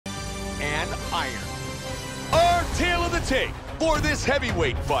iron. Our tale of the tape for this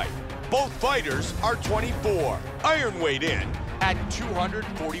heavyweight fight. Both fighters are 24. Iron weight in at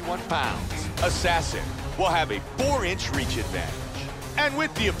 241 pounds. Assassin will have a 4-inch reach advantage. And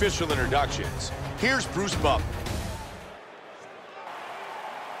with the official introductions, here's Bruce Buffer.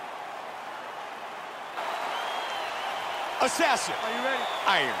 Assassin. Are you ready?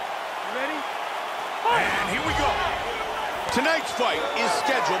 Iron. You ready? And here we go. Tonight's fight is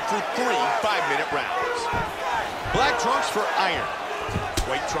scheduled for 3 5-minute rounds. Black trunks for Iron.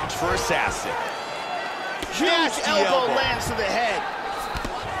 White trunks for Assassin. Huge elbow lands to the head.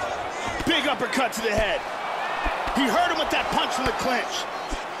 Big uppercut to the head. He hurt him with that punch from the clinch.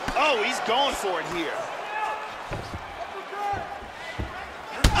 Oh, he's going for it here.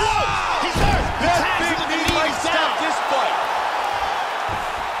 Oh! He's hurt! That big knee might stop this fight.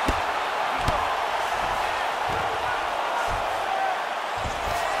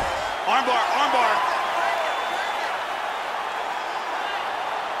 Armbar, armbar.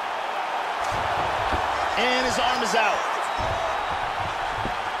 And his arm is out.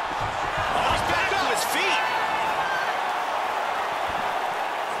 Oh, he's back to his feet.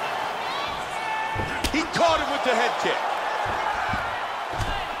 He caught him with the head kick.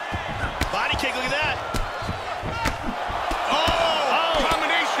 Body kick, look at that. Oh!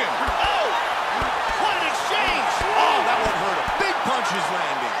 Combination. Oh! What an exchange! Oh, that one hurt him. Big punches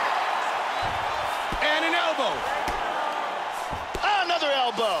landing. And an elbow. Oh, another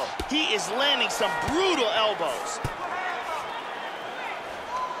elbow. He is landing some brutal elbows.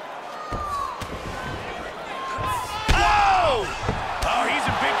 Oh! Oh, he's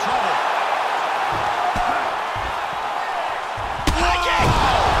in big trouble. High kick!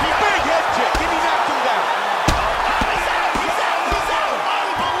 Big head kick, and he knocked him down. He's out! He's out! He's out!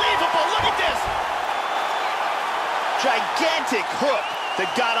 Unbelievable! Look at this! Gigantic hook that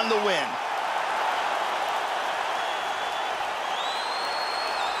got him the win.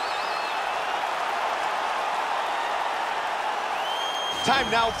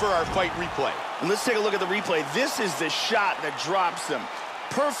 Time now for our fight replay. And let's take a look at the replay. This is the shot that drops him.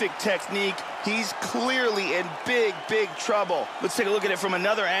 Perfect technique. He's clearly in big, big trouble. Let's take a look at it from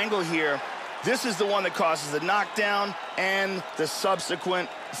another angle here. This is the one that causes the knockdown and the subsequent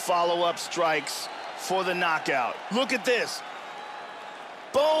follow-up strikes for the knockout. Look at this.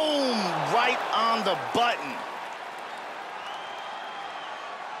 Boom! Right on the button.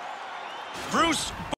 Bruce